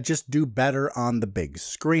movies that just do better on the big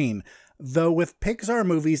screen. Though with Pixar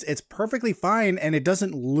movies, it's perfectly fine and it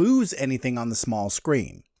doesn't lose anything on the small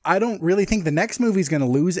screen. I don't really think the next movie is going to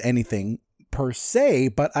lose anything per se,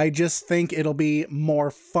 but I just think it'll be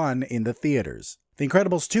more fun in the theaters. The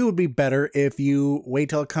Incredibles 2 would be better if you wait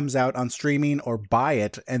till it comes out on streaming or buy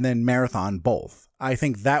it and then marathon both. I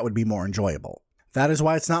think that would be more enjoyable. That is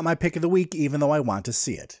why it's not my pick of the week, even though I want to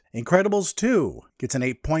see it. Incredibles 2 gets an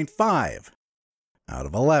 8.5 out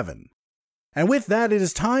of 11. And with that, it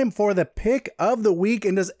is time for the pick of the week.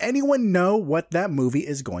 And does anyone know what that movie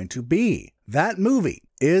is going to be? That movie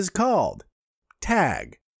is called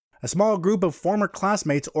Tag. A small group of former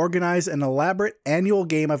classmates organize an elaborate annual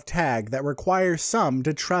game of tag that requires some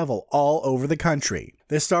to travel all over the country.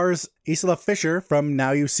 This stars Isla Fisher from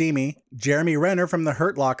Now You See Me, Jeremy Renner from The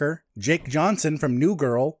Hurt Locker, Jake Johnson from New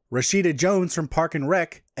Girl, Rashida Jones from Park and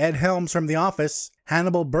Rec, Ed Helms from The Office,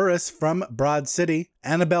 Hannibal Buress from Broad City,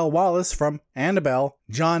 Annabelle Wallace from Annabelle,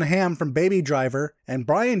 John Hamm from Baby Driver, and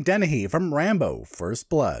Brian Dennehy from Rambo: First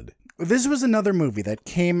Blood. This was another movie that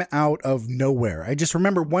came out of nowhere. I just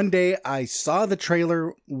remember one day I saw the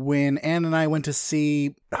trailer when Ann and I went to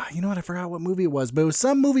see, I forgot what movie it was, but it was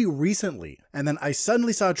some movie recently. And then I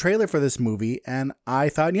suddenly saw a trailer for this movie and I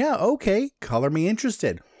thought, yeah, okay, color me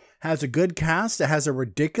interested. Has a good cast, it has a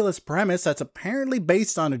ridiculous premise that's apparently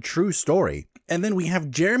based on a true story. And then we have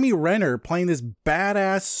Jeremy Renner playing this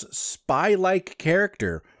badass spy-like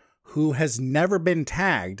character who has never been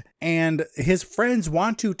tagged, and his friends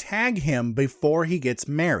want to tag him before he gets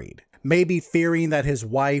married. Maybe fearing that his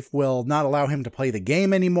wife will not allow him to play the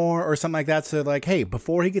game anymore or something like that. So they're like, hey,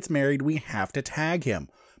 before he gets married, we have to tag him.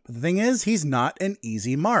 But the thing is, he's not an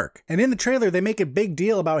easy mark. And in the trailer, they make a big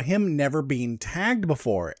deal about him never being tagged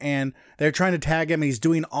before. And they're trying to tag him, and he's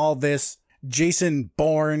doing all this Jason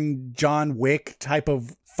Bourne, John Wick type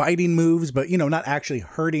of fighting moves, but not actually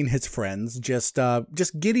hurting his friends, just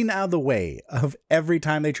getting out of the way of every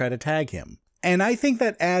time they try to tag him. And I think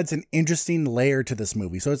that adds an interesting layer to this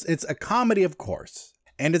movie. So it's a comedy, of course,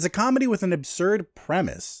 and it's a comedy with an absurd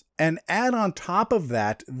premise. And add on top of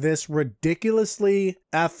that, this ridiculously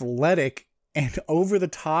athletic and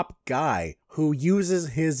over-the-top guy who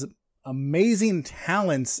uses his amazing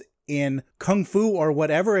talents in Kung Fu or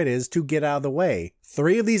whatever it is to get out of the way.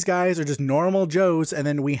 3 of these guys are just normal Joes, and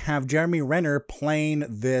then we have Jeremy Renner playing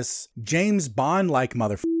this James Bond-like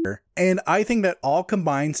motherfucker. And I think that all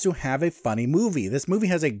combines to have a funny movie. This movie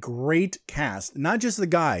has a great cast, not just the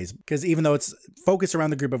guys, because even though it's focused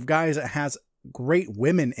around the group of guys, it has great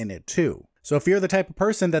women in it too. So if you're the type of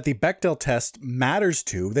person that the Bechdel test matters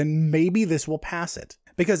to, then maybe this will pass it.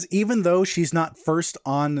 Because even though she's not first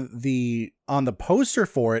on the poster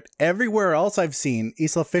for it, everywhere else I've seen,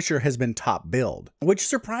 Isla Fisher has been top billed, which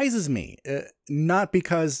surprises me. Not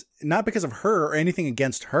because of her or anything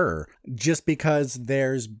against her, just because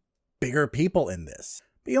there's bigger people in this.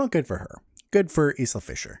 But good for her. Good for Isla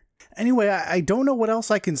Fisher. Anyway, I don't know what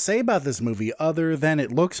else I can say about this movie other than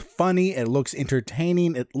it looks funny, it looks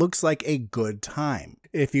entertaining, it looks like a good time.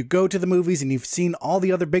 If you go to the movies and you've seen all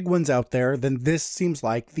the other big ones out there, then this seems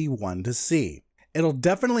like the one to see. It'll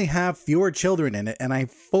definitely have fewer children in it, and I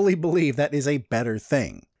fully believe that is a better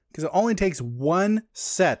thing. Because it only takes one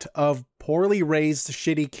set of poorly raised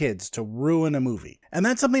shitty kids to ruin a movie. And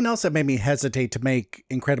that's something else that made me hesitate to make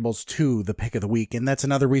Incredibles 2 the pick of the week, and that's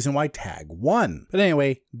another reason why Tag won. But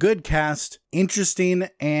anyway, good cast, interesting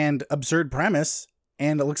and absurd premise,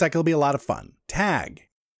 and it looks like it'll be a lot of fun. Tag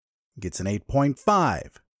gets an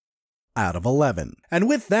 8.5 out of 11. And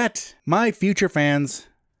with that, my future fans,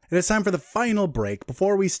 it is time for the final break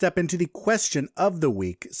before we step into the question of the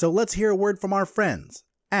week. So let's hear a word from our friends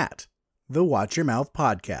at the Watch Your Mouth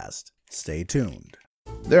podcast. Stay tuned.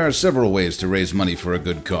 There are several ways to raise money for a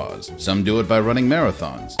good cause. Some do it by running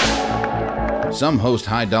marathons. Some host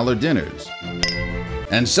high-dollar dinners.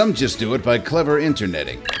 And some just do it by clever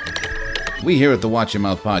interneting. We here at the Watch Your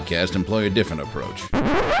Mouth podcast employ a different approach.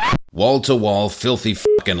 Wall-to-wall, filthy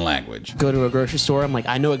fucking language. Go to a grocery store, I'm like,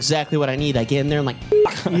 I know exactly what I need. I get in there, I'm like,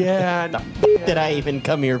 yeah, the did I even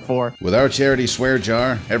come here for? With our charity swear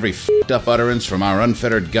jar, every fucked up utterance from our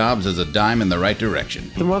unfettered gobs is a dime in the right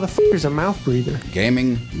direction. The motherfucker's a mouth breather.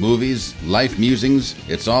 Gaming, movies, life musings,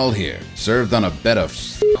 it's all here. Served on a bed of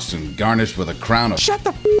fucks and garnished with a crown of... Shut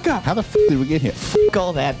the fuck up! How the fuck did we get here? Fuck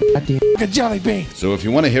all that goddamn a jelly bean. So if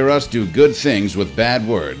you want to hear us do good things with bad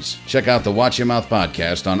words, check out the Watch Your Mouth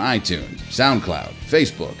podcast on iTunes, SoundCloud,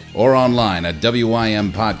 Facebook, or online at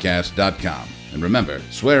wympodcast.com. And remember,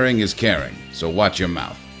 swearing is caring, so watch your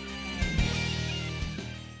mouth.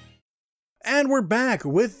 And we're back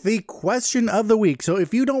with the question of the week. So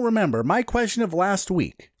if you don't remember, my question of last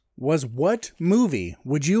week was, what movie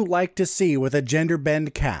would you like to see with a gender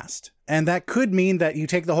bend cast? And that could mean that you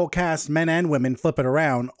take the whole cast, men and women, flip it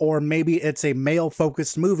around, or maybe it's a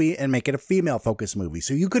male-focused movie and make it a female-focused movie.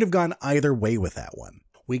 So you could have gone either way with that one.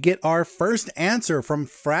 We get our first answer from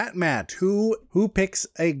Frat Matt, who picks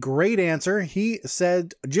a great answer. He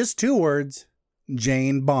said just 2 words,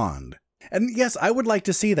 Jane Bond. And yes, I would like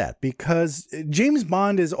to see that because James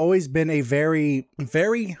Bond has always been a very,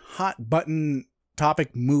 very hot button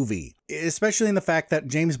topic movie, especially in the fact that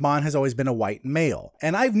James Bond has always been a white male.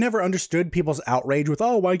 And I've never understood people's outrage with,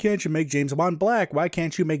 oh, why can't you make James Bond black? Why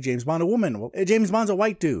can't you make James Bond a woman? Well, James Bond's a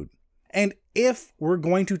white dude. And if we're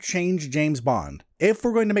going to change James Bond, if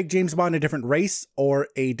we're going to make James Bond a different race or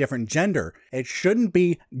a different gender, it shouldn't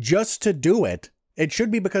be just to do it. It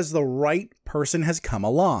should be because the right person has come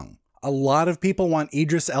along. A lot of people want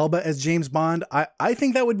Idris Elba as James Bond. I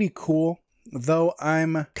think that would be cool, though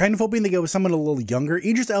I'm kind of hoping they go with someone a little younger.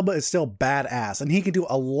 Idris Elba is still badass, and he can do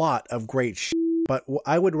a lot of great shit, but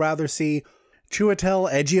I would rather see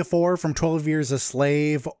Chiwetel Ejiofor from 12 Years a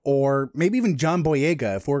Slave, or maybe even John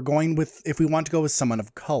Boyega if we want to go with someone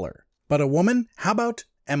of color. But a woman, how about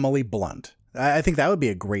Emily Blunt? I think that would be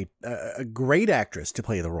a great actress to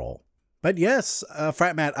play the role. But yes,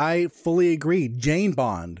 Frat Matt, I fully agree. Jane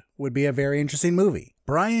Bond would be a very interesting movie.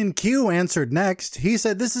 Brian Q answered next. He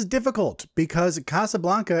said, this is difficult because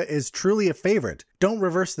Casablanca is truly a favorite. Don't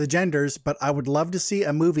reverse the genders, but I would love to see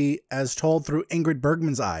a movie as told through Ingrid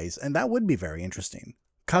Bergman's eyes, and that would be very interesting.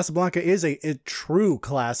 Casablanca is a true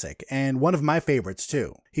classic, and one of my favorites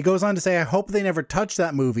too. He goes on to say, I hope they never touch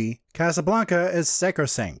that movie. Casablanca is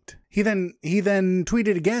sacrosanct. He then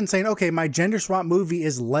tweeted again saying, okay, my gender swap movie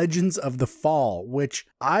is Legends of the Fall, which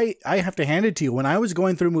I have to hand it to you. When I was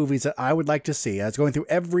going through movies that I would like to see, I was going through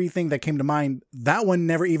everything that came to mind. That one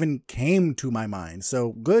never even came to my mind.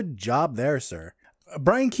 So good job there, sir.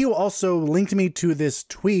 Brian Q also linked me to this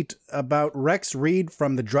tweet about Rex Reed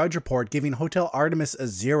from The Drudge Report giving Hotel Artemis a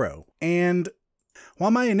 0. And while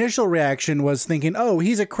my initial reaction was thinking, oh,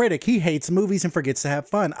 he's a critic, he hates movies and forgets to have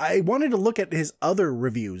fun, I wanted to look at his other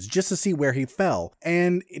reviews just to see where he fell.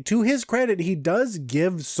 And to his credit, he does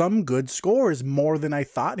give some good scores, more than I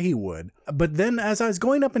thought he would. But then as I was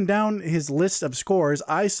going up and down his list of scores,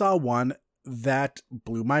 I saw one that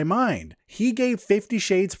blew my mind. He gave 50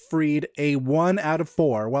 Shades Freed a 1 out of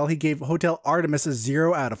 4, while he gave Hotel Artemis a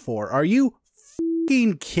 0 out of 4. Are you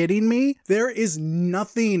kidding me? There is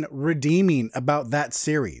nothing redeeming about that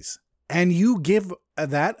series. And you give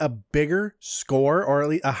that a bigger score, or at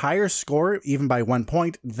least a higher score, even by 1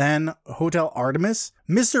 point, than Hotel Artemis?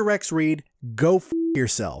 Mr. Rex Reed, go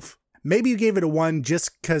yourself. Maybe you gave it a 1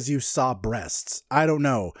 just because you saw breasts. I don't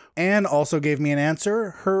know. Anne also gave me an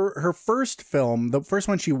answer. Her first film, the first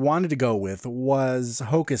one she wanted to go with, was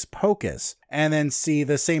Hocus Pocus. And then see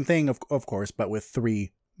the same thing, of course, but with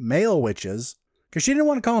 3 male witches. Because she didn't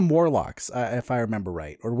want to call them warlocks, if I remember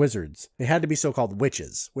right, or wizards. They had to be so-called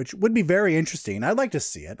witches, which would be very interesting. I'd like to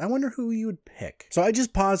see it. I wonder who you would pick. So I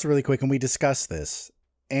just paused really quick and we discussed this.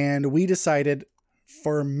 And we decided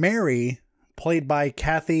for Mary, played by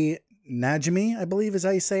Kathy Najimy, I believe is how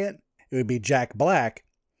you say it, it would be Jack Black.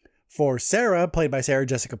 For Sarah, played by Sarah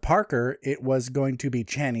Jessica Parker, it was going to be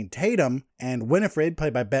Channing Tatum. And Winifred,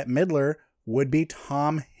 played by Bette Midler, would be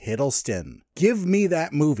Tom Hiddleston. Give me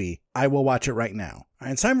that movie. I will watch it right now. All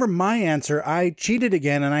right, it's time for my answer. I cheated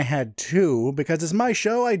again and I had 2 because it's my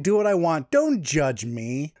show. I do what I want. Don't judge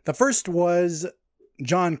me. The first was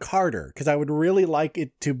John Carter, because I would really like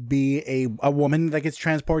it to be a woman that gets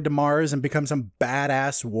transported to Mars and becomes some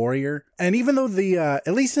badass warrior. And even though at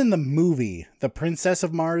least in the movie, the Princess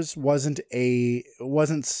of Mars wasn't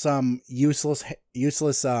some useless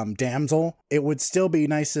damsel, it would still be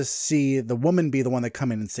nice to see the woman be the one that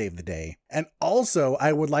come in and save the day. And also,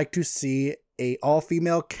 I would like to see a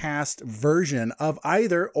all-female cast version of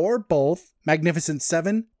either or both Magnificent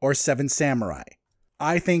Seven or Seven Samurai.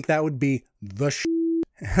 I think that would be the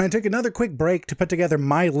I took another quick break to put together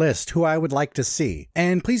my list, who I would like to see.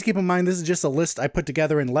 And please keep in mind, this is just a list I put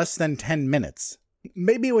together in less than 10 minutes.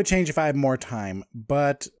 Maybe it would change if I had more time,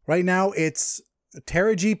 but right now it's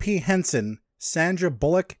Tara G.P. Henson, Sandra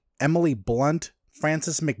Bullock, Emily Blunt,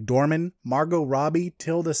 Frances McDormand, Margot Robbie,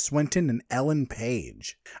 Tilda Swinton, and Ellen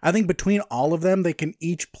Page. I think between all of them, they can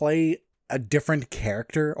each play a different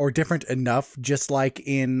character, or different enough, just like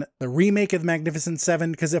in the remake of Magnificent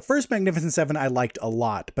Seven, because the first Magnificent Seven I liked a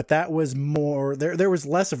lot, but that was more, there was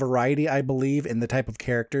less variety, I believe, in the type of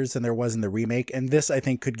characters than there was in the remake, and this I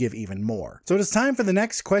think could give even more. So it is time for the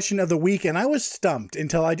next question of the week, and I was stumped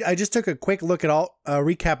until I just took a quick look at a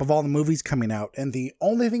recap of all the movies coming out, and the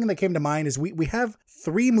only thing that came to mind is we have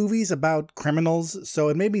 3 movies about criminals, so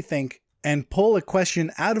it made me think and pull a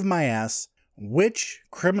question out of my ass: which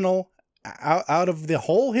criminal out of the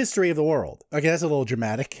whole history of the world, okay, that's a little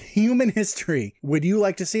dramatic, human history, would you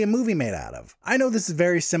like to see a movie made out of? I know this is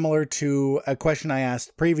very similar to a question I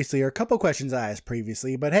asked previously, or a couple questions I asked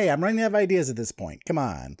previously, but hey, I'm running out of ideas at this point. Come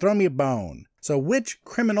on, throw me a bone. So which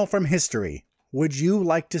criminal from history would you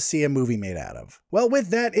like to see a movie made out of? Well, with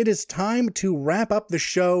that, it is time to wrap up the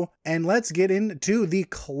show, and let's get into the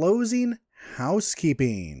closing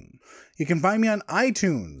housekeeping. You can find me on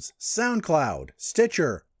iTunes, SoundCloud,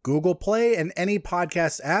 Stitcher, Google Play, and any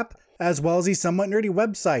podcast app, as well as the Somewhat Nerdy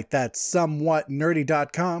website, that's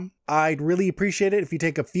somewhatnerdy.com. I'd really appreciate it if you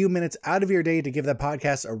take a few minutes out of your day to give the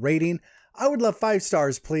podcast a rating. I would love 5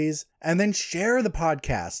 stars, please. And then share the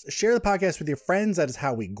podcast. Share the podcast with your friends. That is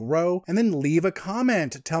how we grow. And then leave a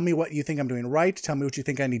comment. Tell me what you think I'm doing right. Tell me what you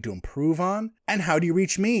think I need to improve on. And how do you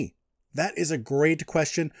reach me? That is a great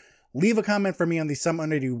question. Leave a comment for me on the Somewhat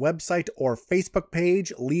Nerdy website or Facebook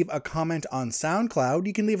page. Leave a comment on SoundCloud.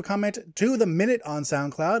 You can leave a comment to the minute on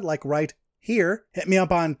SoundCloud, like right here. Hit me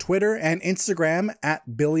up on Twitter and Instagram at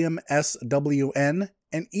BilliamSWN.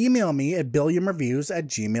 And email me at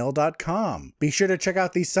billiamreviews@gmail.com. Be sure to check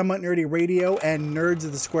out the Somewhat Nerdy Radio and Nerds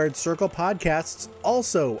of the Squared Circle podcasts,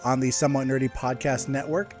 also on the Somewhat Nerdy Podcast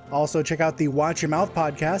Network. Also check out the Watch Your Mouth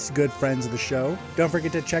podcast, good friends of the show. Don't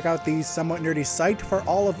forget to check out the Somewhat Nerdy site for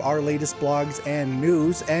all of our latest blogs and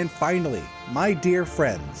news. And finally, my dear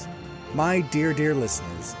friends, my dear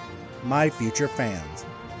listeners, my future fans,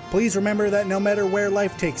 please remember that no matter where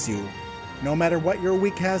life takes you, no matter what your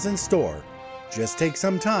week has in store, just take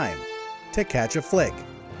some time to catch a flick.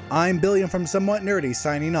 I'm Billiam from Somewhat Nerdy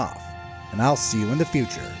signing off, and I'll see you in the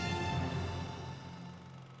future.